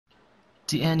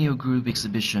The annual group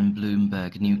exhibition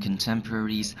Bloomberg New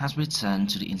Contemporaries has returned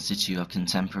to the Institute of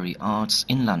Contemporary Arts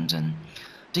in London.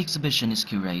 The exhibition is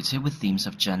curated with themes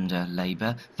of gender,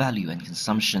 labour, value and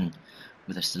consumption,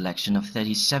 with a selection of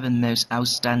 37 most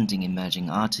outstanding emerging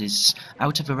artists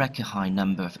out of a record high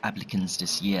number of applicants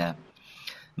this year.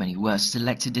 Many works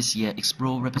selected this year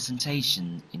explore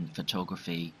representation in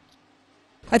photography.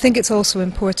 I think it's also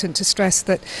important to stress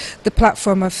that the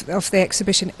platform of the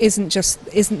exhibition isn't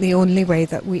the only way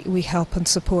that we help and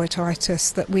support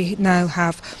artists, that we now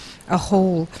have a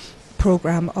whole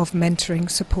programme of mentoring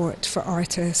support for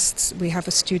artists. We have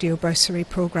a studio bursary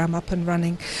programme up and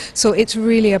running. So it's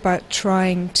really about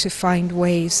trying to find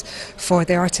ways for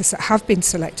the artists that have been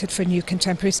selected for New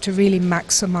Contemporaries to really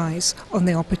maximise on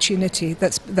the opportunity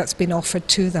that's been offered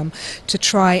to them to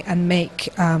try and make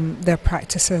their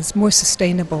practices more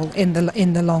sustainable in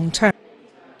the long term.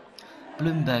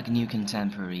 Bloomberg New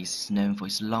Contemporaries is known for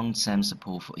its long-term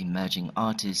support for emerging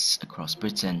artists across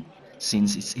Britain.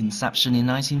 Since its inception in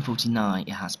 1949,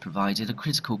 it has provided a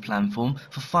critical platform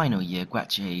for final year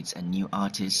graduates and new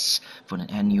artists for an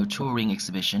annual touring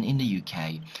exhibition in the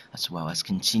UK, as well as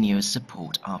continuous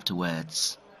support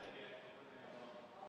afterwards.